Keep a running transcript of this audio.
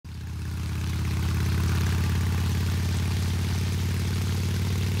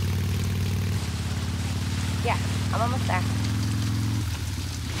I'm almost there.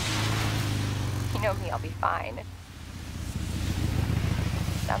 You know me, I'll be fine.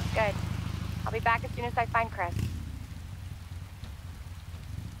 Sounds good. I'll be back as soon as I find Chris.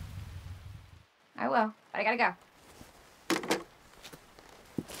 I will, but I gotta go.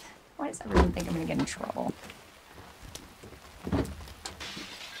 Why does everyone think I'm gonna get in trouble?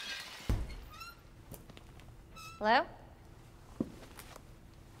 Hello?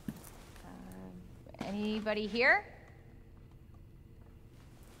 Anybody here?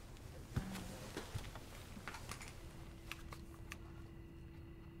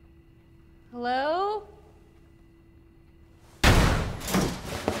 Hello?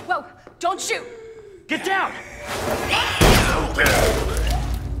 Whoa! Don't shoot! Get down!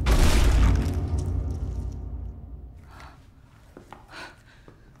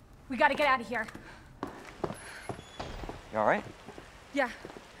 We gotta get out of here. You alright? Yeah,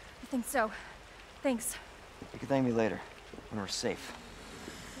 I think so. Thanks. You can thank me later, when we're safe.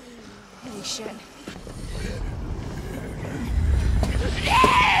 Holy shit.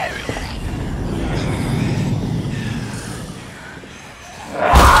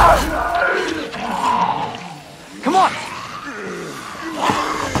 Come on!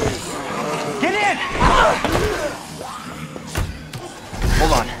 Get in!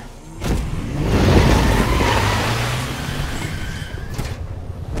 Hold on.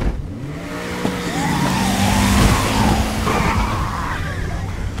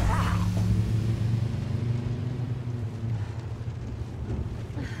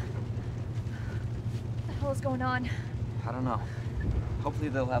 What the hell is going on? I don't know. Hopefully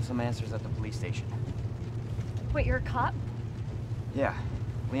they'll have some answers at the police station. Wait, you're a cop? Yeah,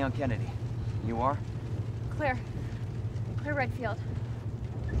 Leon Kennedy. You are? Claire. Claire Redfield.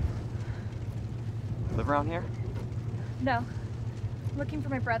 Live around here? No. I'm looking for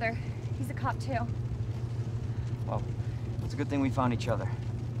my brother. He's a cop too. Well, it's a good thing we found each other.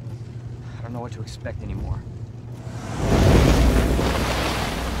 I don't know what to expect anymore.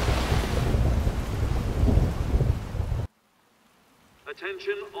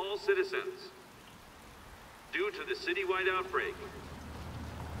 Attention all citizens. Due to the citywide outbreak,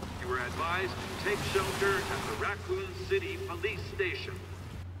 you are advised to take shelter at the Raccoon City Police Station.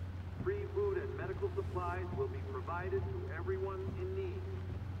 Free food and medical supplies will be provided to everyone in need.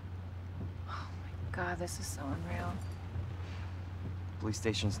 Oh my god, this is so unreal. Police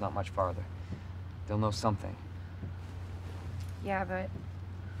station's not much farther. They'll know something. Yeah, but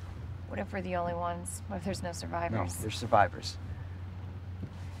what if we're the only ones? What if there's no survivors? No, there's survivors.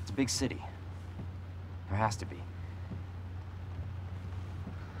 It's a big city. There has to be.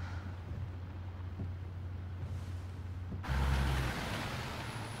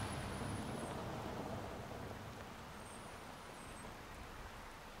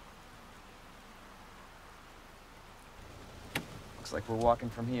 Looks like we're walking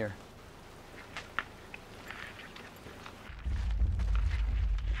from here.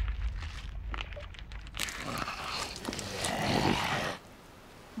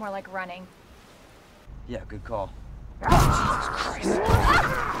 More like running. Yeah, good call. Jesus Christ.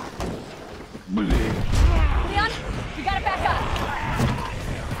 Leon, you gotta back up.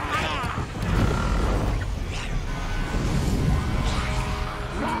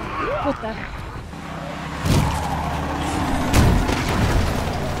 What the?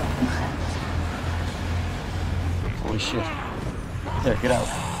 Holy shit. There, get out.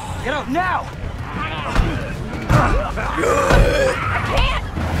 Get out now! I can't!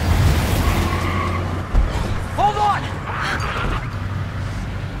 Hold on!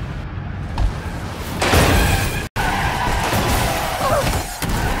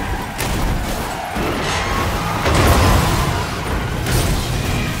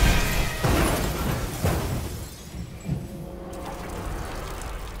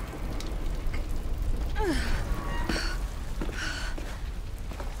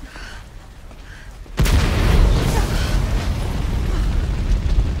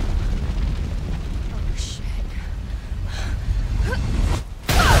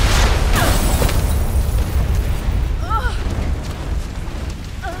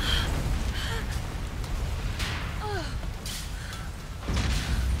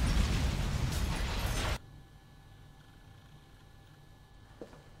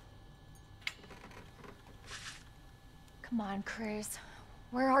 Come on, Chris.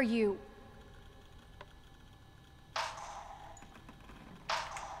 Where are you?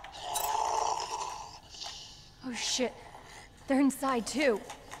 Oh shit. They're inside too.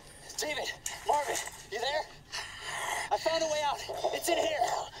 David! Marvin! You there? I found a way out! It's in here!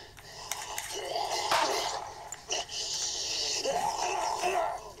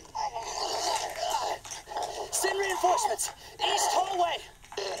 Send me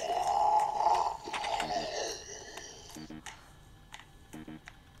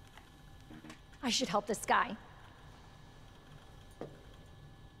should help this guy.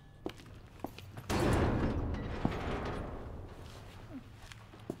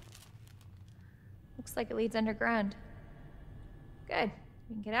 Looks like it leads underground. Good.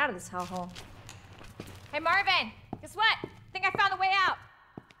 We can get out of this hellhole. Hey, Marvin! Guess what? I think I found the way out!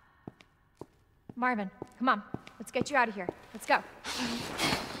 Marvin, come on. Let's get you out of here. Let's go.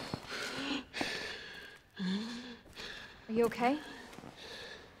 Are you okay?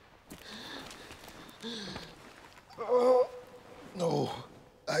 No.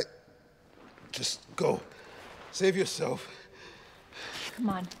 Just go. Save yourself. Come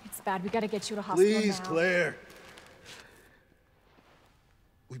on. It's bad. We gotta get you to hospital Please, now. Claire.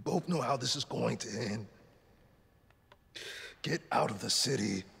 We both know how this is going to end. Get out of the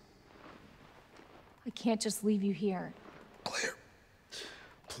city. I can't just leave you here. Claire,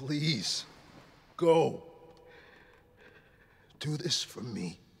 please, go. Do this for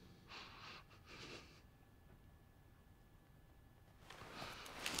me.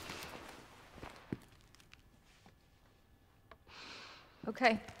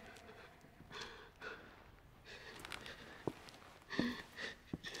 Okay.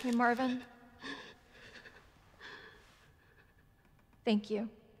 Hey, Marvin. Thank you.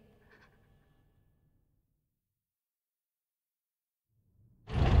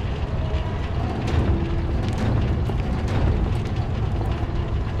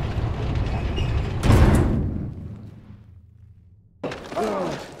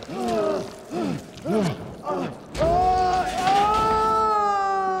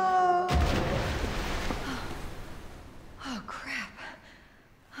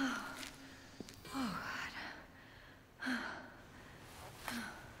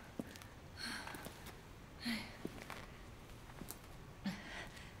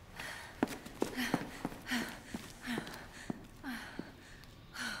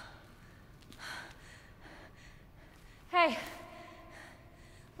 Hey,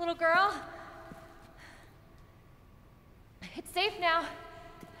 little girl. It's safe now.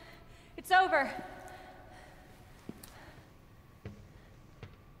 It's over.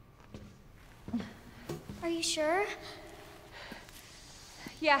 Are you sure?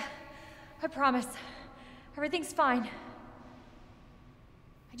 Yeah, I promise. Everything's fine.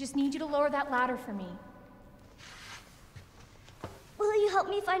 I just need you to lower that ladder for me. Will you help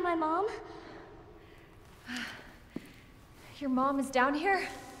me find my mom? Your mom is down here?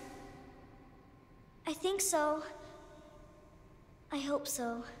 I think so. I hope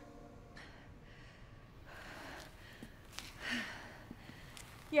so.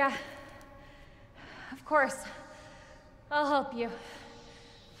 Yeah. Of course. I'll help you.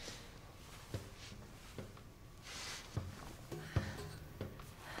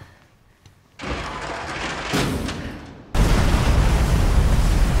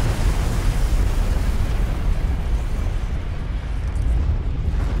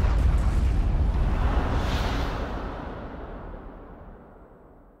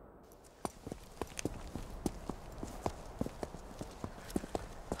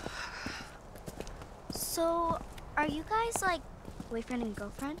 So, are you guys like boyfriend and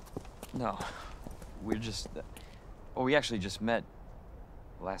girlfriend? No. We're just... well, we actually just met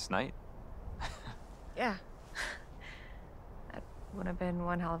last night. Yeah. That would have been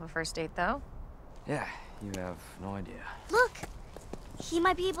one hell of a first date, though. Yeah, you have no idea. Look! He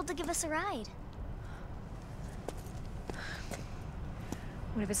might be able to give us a ride.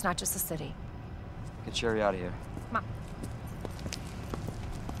 What if it's not just the city? Get Sherry out of here. Come on.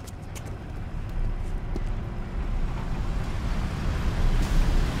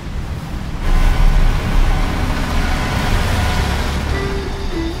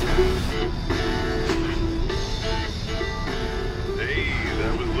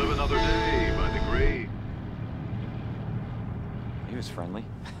 Friendly.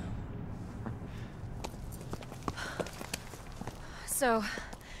 So,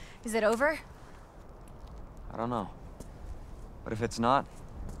 is it over? I don't know. But if it's not,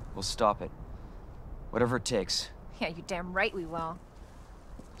 we'll stop it. Whatever it takes. Yeah, you damn right we will.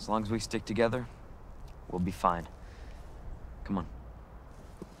 As long as we stick together, we'll be fine. Come on.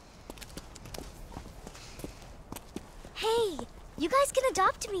 Hey, you guys can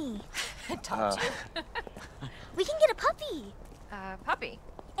adopt me. Adopt you? We can get a puppy. Puppy.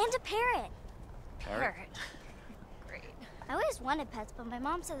 And a parrot. Parrot. Great. I always wanted pets, but my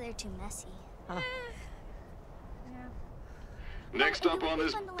mom said they're too messy. Yeah. Next up on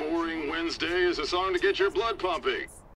this boring Wednesday is a song to get your blood pumping.